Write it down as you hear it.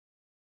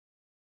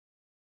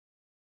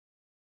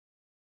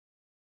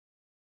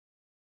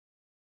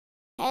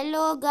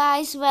Hello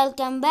guys,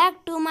 welcome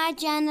back to my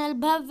channel.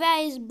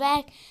 Bhavya is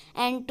back,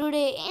 and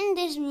today in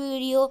this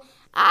video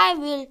I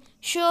will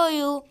show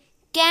you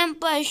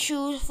campus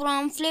shoes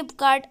from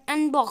Flipkart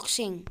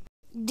unboxing.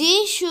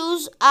 These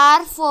shoes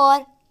are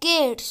for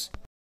kids.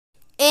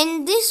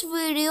 In this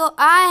video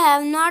I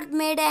have not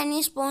made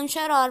any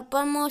sponsor or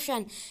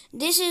promotion.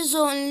 This is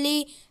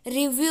only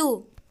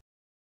review.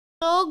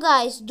 So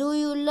guys, do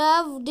you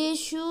love these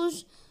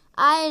shoes?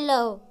 I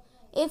love.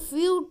 If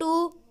you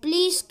do,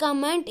 please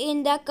comment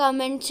in the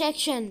comment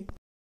section.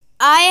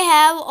 I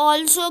have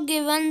also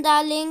given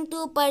the link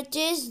to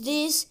purchase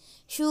these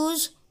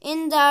shoes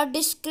in the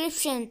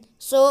description,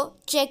 so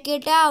check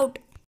it out.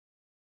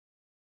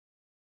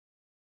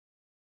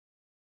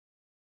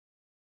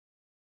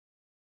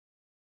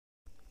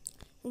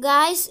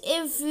 Guys,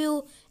 if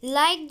you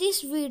like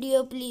this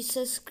video, please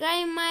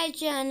subscribe my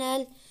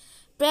channel,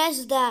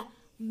 press the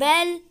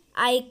bell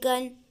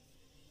icon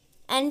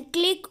and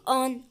click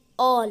on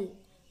all.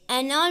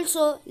 And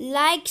also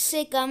like,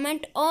 say,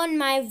 comment on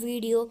my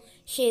video,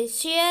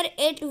 share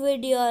it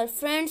with your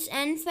friends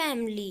and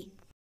family.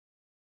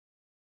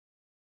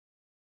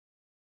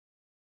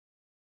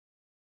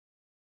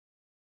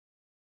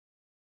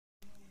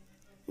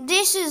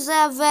 This is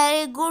a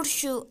very good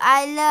shoe.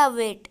 I love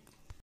it.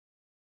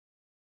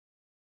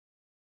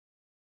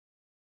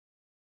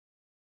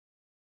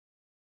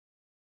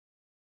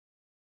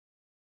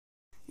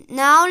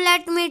 Now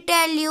let me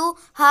tell you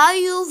how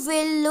you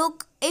will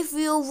look if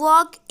you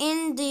walk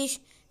in these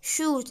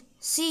shoes.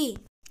 See,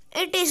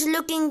 it is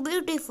looking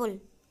beautiful.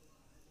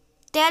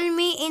 Tell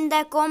me in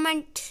the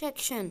comment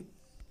section.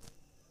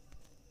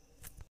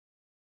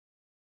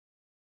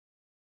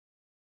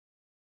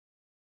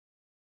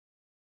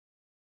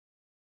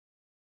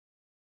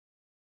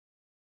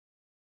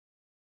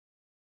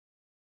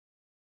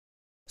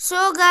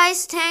 So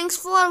guys, thanks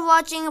for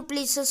watching.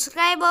 Please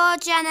subscribe our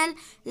channel,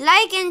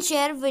 like and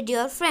share with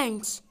your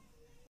friends.